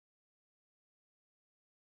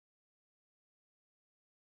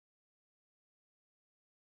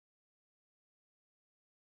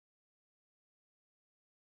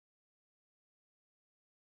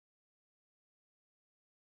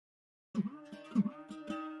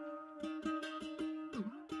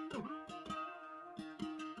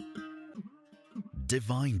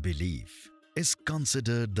divine belief is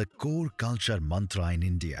considered the core culture mantra in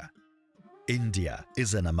India. India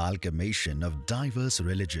is an amalgamation of diverse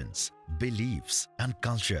religions, beliefs, and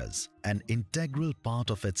cultures, an integral part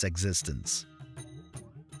of its existence.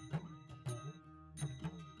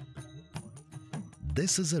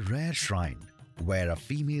 This is a rare shrine where a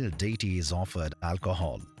female deity is offered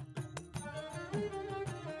alcohol.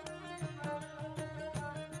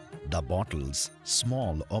 The bottles,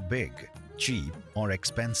 small or big, cheap or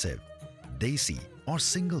expensive, desi or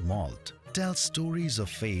single malt, tell stories of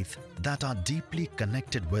faith that are deeply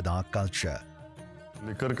connected with our culture.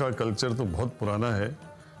 Liquor का culture तो बहुत पुराना है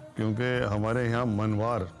क्योंकि हमारे यहाँ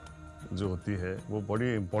मनवार जो होती है वो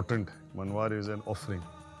बड़ी इम्पोर्टेंट है. मनवार is an offering.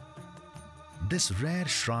 This rare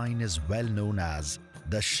shrine is well known as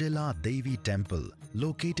the Shila Devi Temple,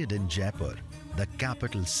 located in Jaipur, the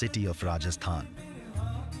capital city of Rajasthan.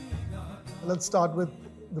 Let's start with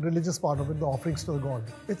the religious part of it, the offerings to the god.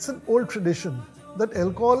 It's an old tradition that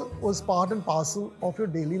alcohol was part and parcel of your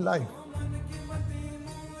daily life.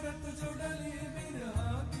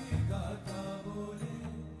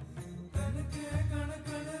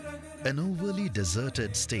 An overly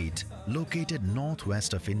deserted state located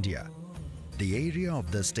northwest of India, the area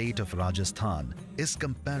of the state of Rajasthan is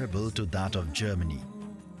comparable to that of Germany.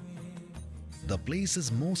 The place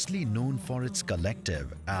is mostly known for its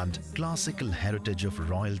collective and classical heritage of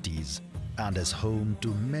royalties and is home to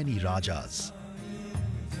many Rajas.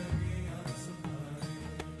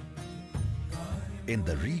 In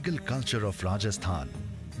the regal culture of Rajasthan,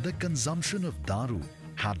 the consumption of daru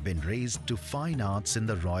had been raised to fine arts in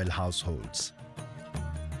the royal households.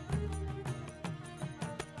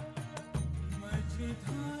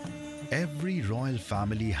 Every royal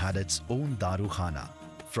family had its own daru khana,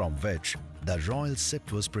 from which the royal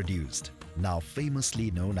sip was produced, now famously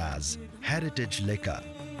known as Heritage Liquor.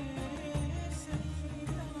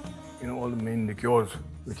 You know, all the main liqueurs,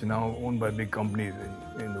 which are now owned by big companies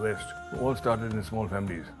in the West, all started in small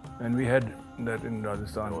families. And we had that in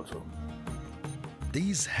Rajasthan also.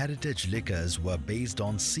 These heritage liquors were based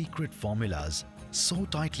on secret formulas so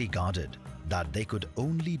tightly guarded that they could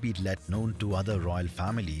only be let known to other royal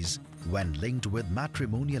families when linked with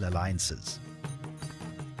matrimonial alliances.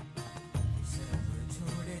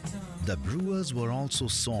 The brewers were also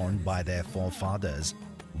sworn by their forefathers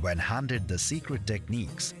when handed the secret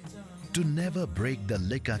techniques to never break the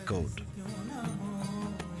liquor code.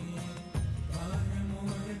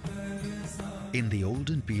 In the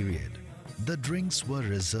olden period, the drinks were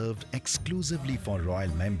reserved exclusively for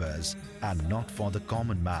royal members and not for the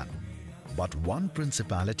common man. But one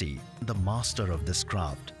principality, the master of this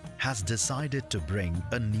craft, has decided to bring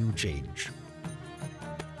a new change.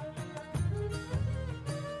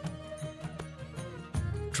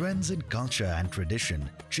 Trends in culture and tradition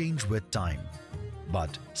change with time,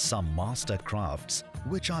 but some master crafts,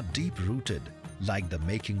 which are deep-rooted, like the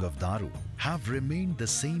making of daru, have remained the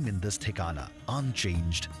same in this thikana,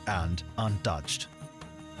 unchanged and untouched.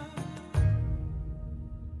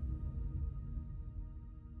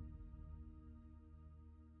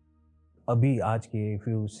 Abhi aaj ke, if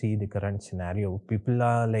you see the current scenario, people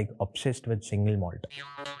are like obsessed with single malt.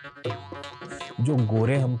 जो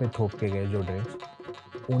गोरे हम पे थोप के गए जो drinks,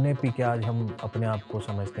 उन्हें P के आज हम अपने आप को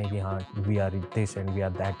समझते हैं कि हाँ, we are this and we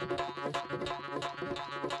are that.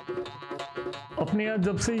 अपने यहाँ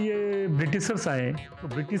जब से ये ब्रिटिशर्स आए तो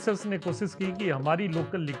ब्रिटिशर्स ने कोशिश की कि हमारी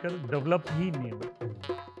लोकल लिकर डेवलप ही नहीं हो.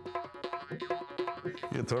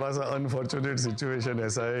 ये थोड़ा सा अनफॉर्चुनेट सिचुएशन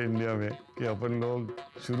ऐसा है इंडिया में कि अपन लोग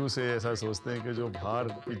शुरू से ऐसा सोचते हैं कि जो बाहर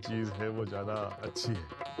की चीज़ है वो ज़्यादा अच्छी है.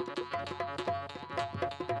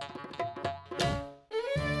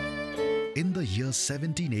 In the year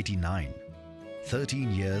 1789,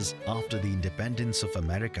 13 years after the independence of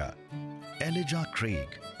America, Elijah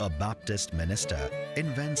Craig, a Baptist minister,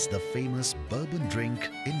 invents the famous bourbon drink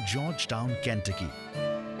in Georgetown, Kentucky.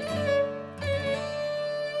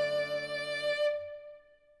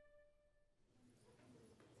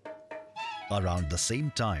 Around the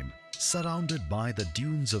same time, surrounded by the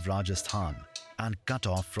dunes of Rajasthan and cut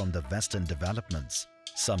off from the Western developments,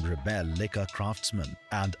 some rebel liquor craftsmen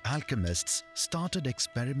and alchemists started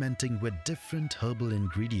experimenting with different herbal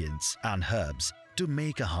ingredients and herbs to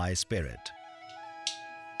make a high spirit.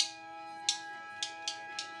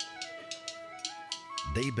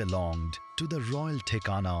 They belonged to the royal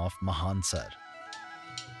thikana of Mahansar.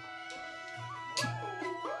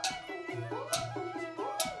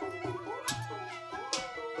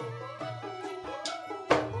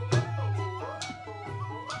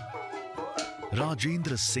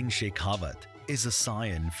 Rajendra Singh Shekhawati is a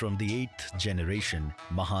scion from the 8th generation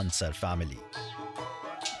Mahansar family.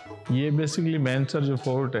 ये basically Mainsar जो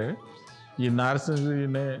fort है, ये नारसिंह जी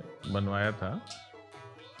ने बनवाया था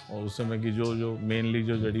और उस समय की जो मेनली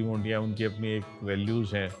जो जड़ी बूटियाँ उनकी अपनी एक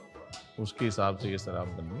वैल्यूज हैं, उसके हिसाब से ये शराब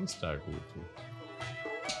बननी स्टार्ट हुई थी।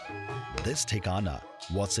 This ठिकाना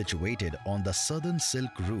was situated on the southern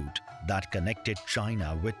silk route that connected China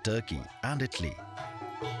with Turkey and Italy.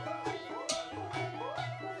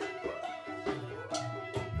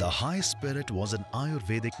 The high spirit was an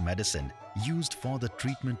Ayurvedic medicine used for the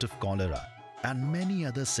treatment of cholera and many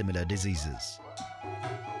other similar diseases.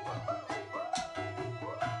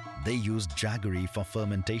 They used jaggery for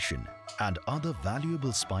fermentation and other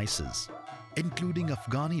valuable spices, including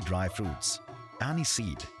Afghani dry fruits,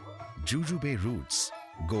 aniseed, jujube roots,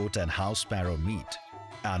 goat and house sparrow meat,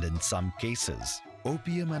 and in some cases,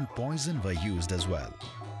 opium and poison were used as well.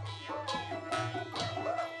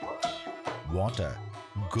 Water,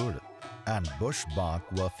 gur, and bush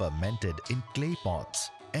bark were fermented in clay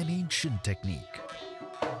pots, an ancient technique.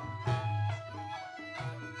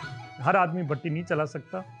 हर आदमी भट्टी नहीं चला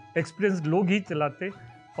सकता, experience लोग ही चलाते।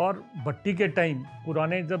 और भट्टी के time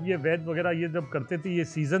पुराने जब ये वैद वगैरह ये जब करते थे, ये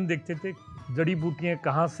सीज़न देखते थे, जड़ी बूटियाँ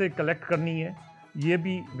कहाँ से कलेक्ट करनी है, ये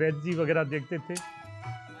भी वैद जी वगैरह देखते थे।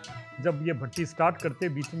 जब ये भट्टी स्टार्ट करते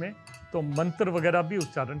बीच में, तो मंत्र वगैरह भी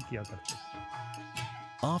उच्चारण किया करते।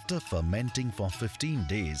 After fermenting for 15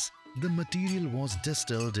 days, the material was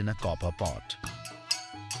distilled in a copper pot.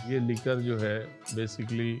 ये लिकर जो है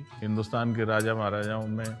बेसिकली हिंदुस्तान के राजा महाराजाओं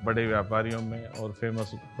में, बड़े व्यापारियों में और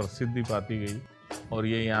फेमस प्रसिद्धि पाती गई। और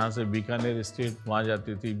ये यहाँ से बीकानेर स्टेट वहाँ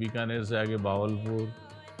जाती थी, बीकानेर से आगे बावलपुर,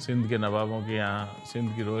 सिंध के नवाबों के यहाँ,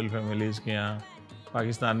 सिंध की रॉयल फैमिलीज़ के यहाँ,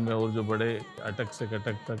 पाकिस्तान में और जो बड़े अटक से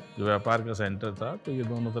कटक तक जो व्यापार का सेंटर था, तो ये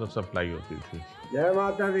दोनों तरफ सप्लाई होती थी। जय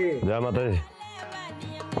माता दी। जय माता दी।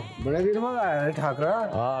 बड़े दिन बाद आया है ठाकरा।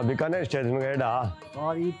 हाँ, बीकानेर स्टेशन गए डा।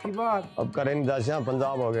 और ईद की बात अब करें दस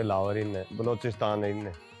पंजाब हो गए, लाहौर इनने, बलोचिस्तान है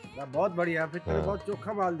इनने। बहुत बढ़िया, फिर तेरे बहुत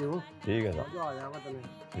चोखा माल दूँ। ठीक है जो आ जाएगा तुम्हें।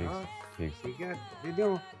 ठीक ठीक है, दे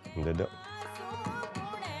दो। दे दो।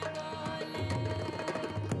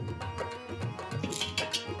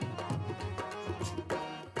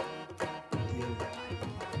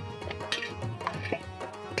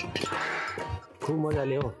 खूब मजा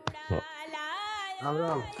ले। राम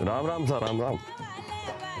राम। राम राम सर, राम राम।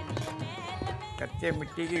 कच्चे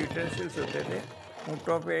मिट्टी के यूटेंसिल्स होते थे,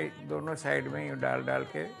 ऊँटों पे दोनों साइड में यूँ डाल डाल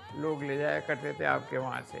के लोग ले जाया करते थे आपके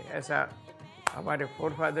वहाँ से। ऐसा हमारे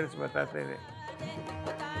फोरफादर्स बताते थे।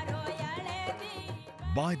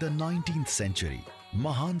 By the 19th century,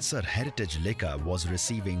 Mahansar Heritage Liquor was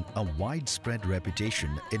receiving a widespread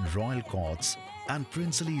reputation in royal courts and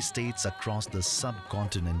princely estates across the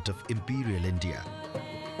subcontinent of Imperial India.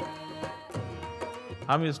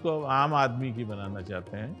 हम इसको आम आदमी की बनाना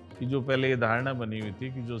चाहते हैं कि जो पहले ये धारणा बनी हुई थी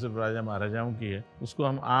कि जो सिर्फ राजा महाराजाओं की है, उसको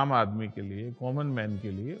हम आम आदमी के लिए, कॉमन मैन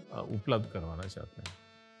के लिए उपलब्ध करवाना चाहते हैं।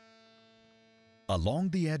 Along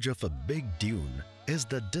the edge of a big dune is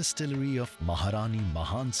the distillery of Maharani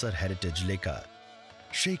Mahansar Heritage Liquor.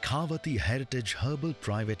 Shekhawati Heritage Herbal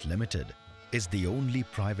Private Limited is the only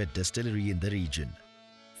private distillery in the region.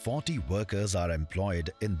 40 workers are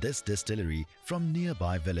employed in this distillery from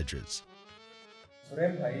nearby villages.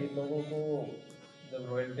 सुरेम भाई, लोगों को जब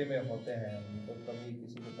royalty में होते हैं तो कभी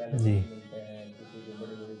किसी को पैलेस मिलते हैं, किसी को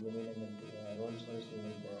बड़ी बड़ी जमीनें मिलती हैं, रोल्स रॉयस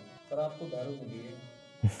मिलते हैं, पर आपको दारू मिली है।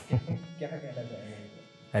 क्या कहना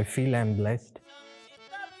चाहेंगे? I feel I'm blessed.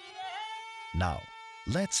 Now,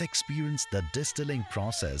 let's experience the distilling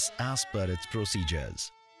process as per its procedures.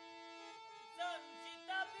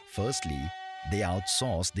 Firstly, they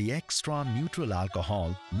outsource the extra neutral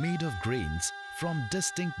alcohol made of grains from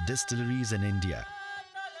distinct distilleries in India.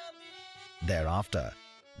 Thereafter,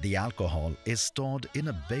 the alcohol is stored in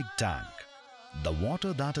a big tank. The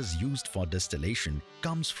water that is used for distillation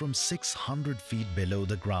comes from 600 feet below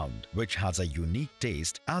the ground, which has a unique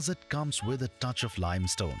taste as it comes with a touch of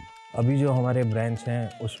limestone. अभी जो हमारे branch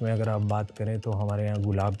हैं उसमें अगर आप बात करें तो हमारे यहाँ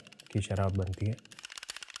गुलाब की शराब बनती है।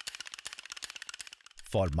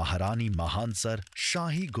 For Maharani Mahansar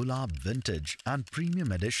Shahi Gulab Vintage and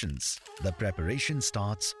Premium Editions, the preparation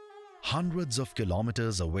starts hundreds of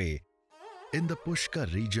kilometers away in the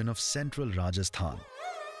Pushkar region of central Rajasthan.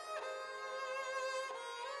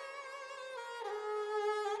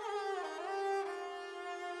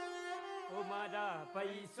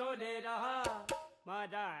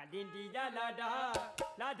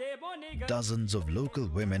 Dozens of local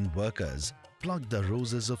women workers pluck the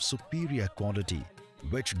roses of superior quality,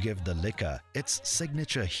 which give the liquor its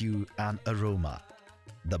signature hue and aroma.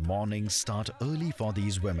 The mornings start early for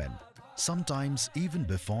these women, sometimes even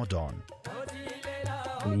before dawn.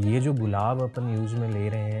 ये जो गुलाब अपन use में ले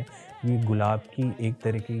रहे हैं, ये गुलाब की एक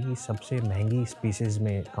तरीके की सबसे महंगी स्पीसीज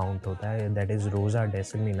में काउंट होता है, दैट इज़ रोज़ा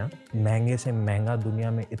डेसिमिना। महंगे से महंगा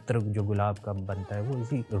दुनिया में इत्र जो गुलाब का बनता है वो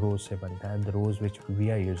इसी रोज़ से बनता है, the rose which we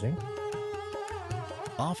are using.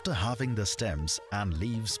 After having the stems and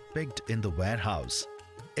leaves picked in the warehouse,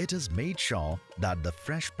 it is made sure that the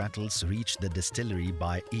fresh petals reach the distillery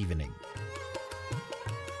by evening.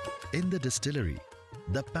 In the distillery,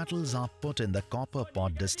 the petals are put in the copper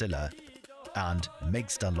pot distiller and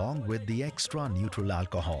mixed along with the extra neutral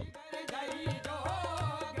alcohol.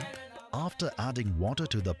 After adding water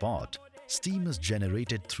to the pot, steam is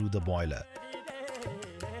generated through the boiler.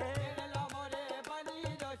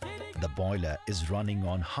 The boiler is running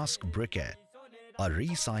on husk briquette, a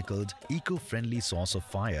recycled, eco-friendly source of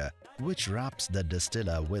fire which wraps the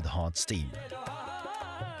distiller with hot steam.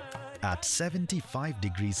 At 75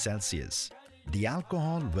 degrees Celsius, the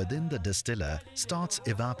alcohol within the distiller starts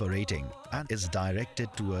evaporating and is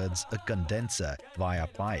directed towards a condenser via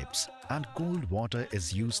pipes, and cold water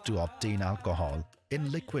is used to obtain alcohol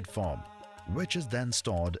in liquid form, which is then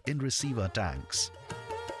stored in receiver tanks.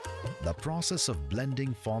 The process of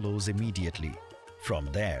blending follows immediately. From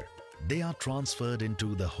there, they are transferred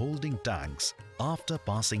into the holding tanks after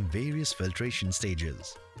passing various filtration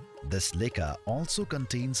stages. This liquor also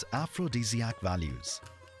contains aphrodisiac values.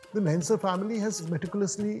 The Mahansar family has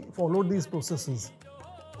meticulously followed these processes,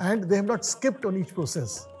 and they have not skipped on each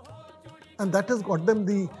process. And that has got them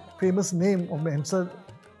the famous name of Mahansar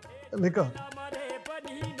liquor.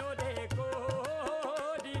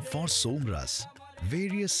 For Somras,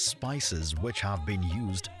 various spices which have been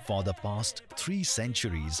used for the past 3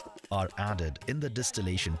 centuries are added in the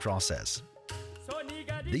distillation process.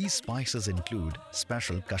 These spices include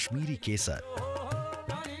special Kashmiri kesar,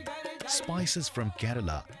 spices from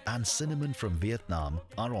Kerala and cinnamon from Vietnam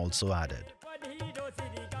are also added.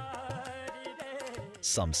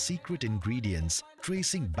 Some secret ingredients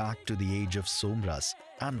tracing back to the age of Somras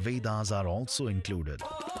and Vedas are also included.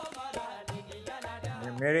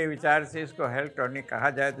 मेरे विचार से इसको health tonic कहा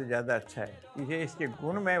जाए तो ज़्यादा अच्छा है। ये इसके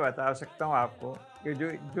गुण मैं बता सकता हूँ आपको कि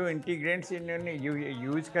जो इंटीग्रेंट्स इन्होंने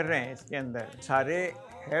यूज़ कर रहे हैं इसके अंदर सारे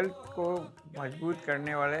हेल्थ को मजबूत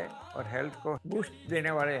करने वाले और हेल्थ को बूस्ट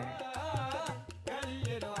देने वाले हैं।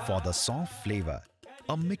 For the soft flavor,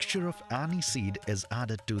 a mixture of aniseed is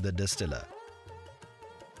added to the distiller.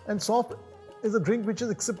 And soft is a drink which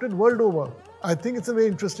is accepted world over. I think it's a very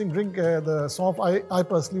interesting drink, the soft I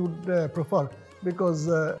personally would prefer. Because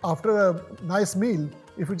after a nice meal,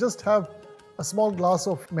 if you just have a small glass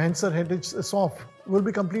of Mahansar Heritage Soft, we'll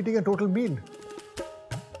be completing a total meal.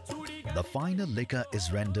 The final liquor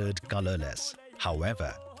is rendered colorless.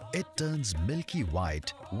 However, it turns milky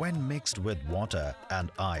white when mixed with water and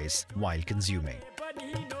ice while consuming.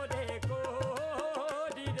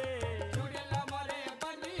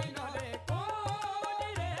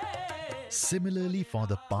 Similarly, for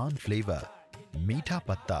the pan flavor, meetha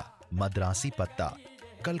patta, Madrasi patta,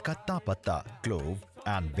 Kolkata patta, clove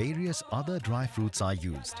and various other dry fruits are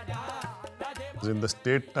used. In the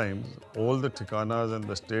state times, all the thikanas and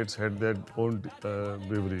the states had their own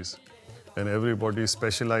breweries, and everybody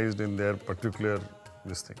specialized in their particular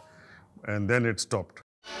this thing, and then it stopped.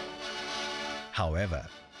 However,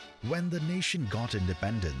 when the nation got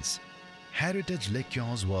independence, heritage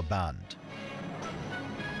liqueurs were banned.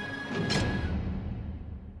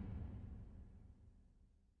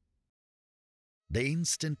 They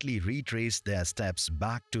instantly retraced their steps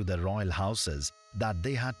back to the royal houses that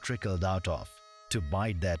they had trickled out of to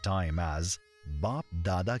bide their time as बाप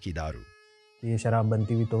दादा की दारू। ये शराब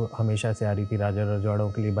बनती हुई तो हमेशा से आ रही थी, राजा रजवाड़ों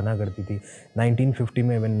के लिए बना करती थी। 1950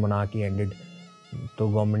 में व्हेन मोनार्की एंडेड तो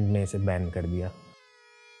गवर्नमेंट ने इसे बैन कर दिया।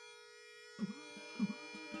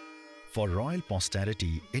 For royal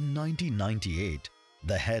posterity in 1998,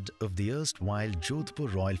 the head of the erstwhile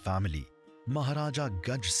Jodhpur royal family, Maharaja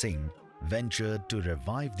Singh, ventured to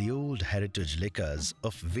revive the old heritage liquors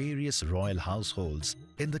of various royal households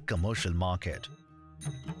in the commercial market.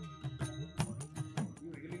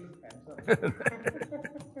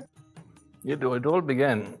 It all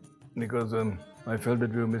began because I felt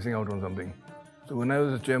that we were missing out on something. So when I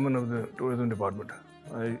was the chairman of the tourism department,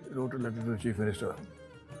 I wrote a letter to the chief minister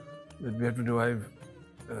that we have to revive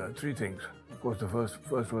 3 things. Of course, the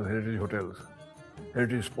first was heritage hotels,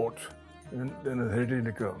 heritage sports, and then a heritage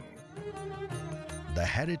liqueur. The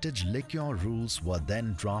heritage liqueur rules were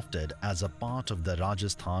then drafted as a part of the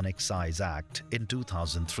Rajasthan Excise Act in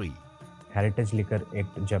 2003. Heritage liquor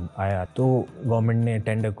act जब आया तो government ने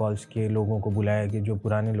tender calls किए, लोगों को बुलाया कि जो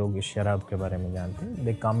पुराने लोग इस शराब के बारे में जानते हैं,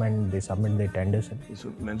 they come and they submit their tenders.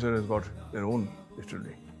 Mahansar has got their own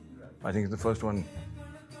distillery. I think it's the first one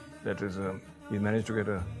that is he managed to get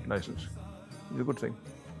a license. It's a good thing.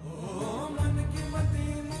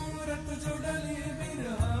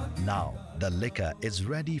 Now, the liquor is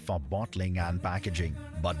ready for bottling and packaging.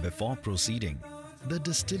 But before proceeding, the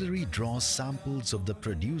distillery draws samples of the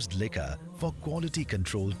produced liquor for quality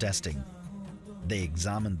control testing. They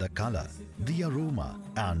examine the color, the aroma,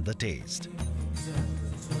 and the taste.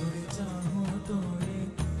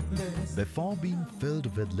 Before being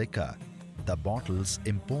filled with liquor, the bottles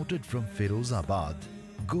imported from Firozabad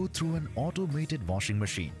go through an automated washing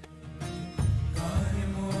machine.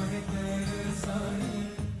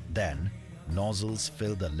 Then, nozzles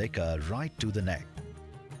fill the liquor right to the neck,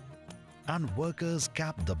 and workers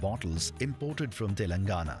cap the bottles imported from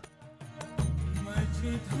Telangana.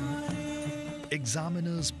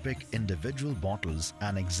 Examiners pick individual bottles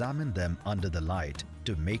and examine them under the light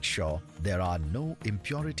to make sure there are no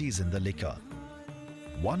impurities in the liquor.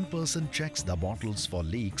 One person checks the bottles for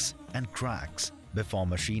leaks and cracks before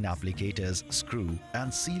machine applicators screw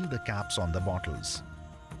and seal the caps on the bottles.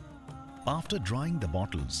 After drying the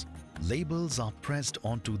bottles, labels are pressed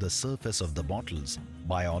onto the surface of the bottles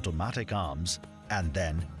by automatic arms and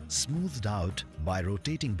then smoothed out by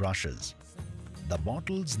rotating brushes. The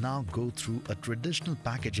bottles now go through a traditional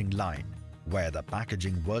packaging line where the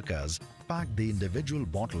packaging workers pack the individual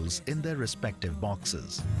bottles in their respective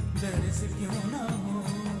boxes.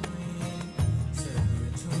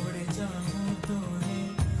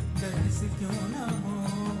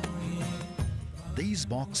 These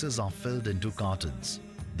boxes are filled into cartons.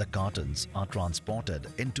 The cartons are transported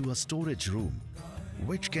into a storage room,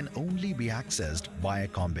 which can only be accessed by a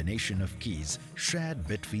combination of keys shared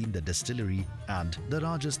between the distillery and the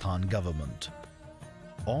Rajasthan government.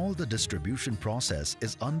 All the distribution process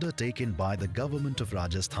is undertaken by the government of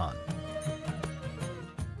Rajasthan.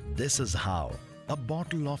 This is how a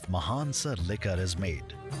bottle of Mahansar liquor is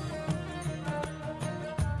made.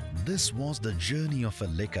 This was the journey of a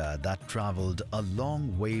liquor that travelled a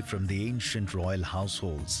long way from the ancient royal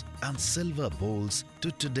households and silver bowls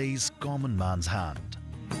to today's common man's hand.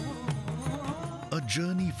 A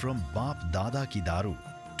journey from Baap Dada ki daru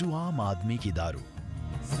to Aam Aadmi ki daru. In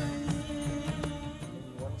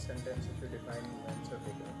one sentence, if you define Mahansar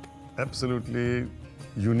liquor. Absolutely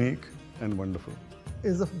unique and wonderful.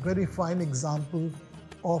 Is a very fine example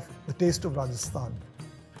of the taste of Rajasthan.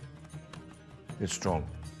 It's strong.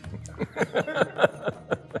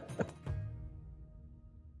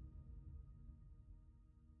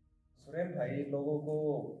 Suren भाई, लोगों को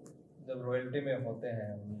जब royalty में होते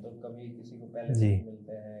हैं तो कभी किसी को पहले से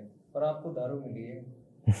मिलते हैं, पर आपको दारू मिली है,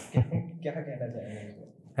 क्या कहना चाहेंगे?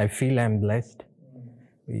 I feel I am blessed.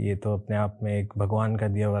 ये तो अपने आप में एक भगवान का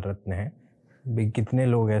दिया हुआ रत्न है। भी कितने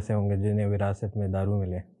लोग ऐसे होंगे जिन्हें विरासत में दारू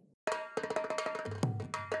मिले।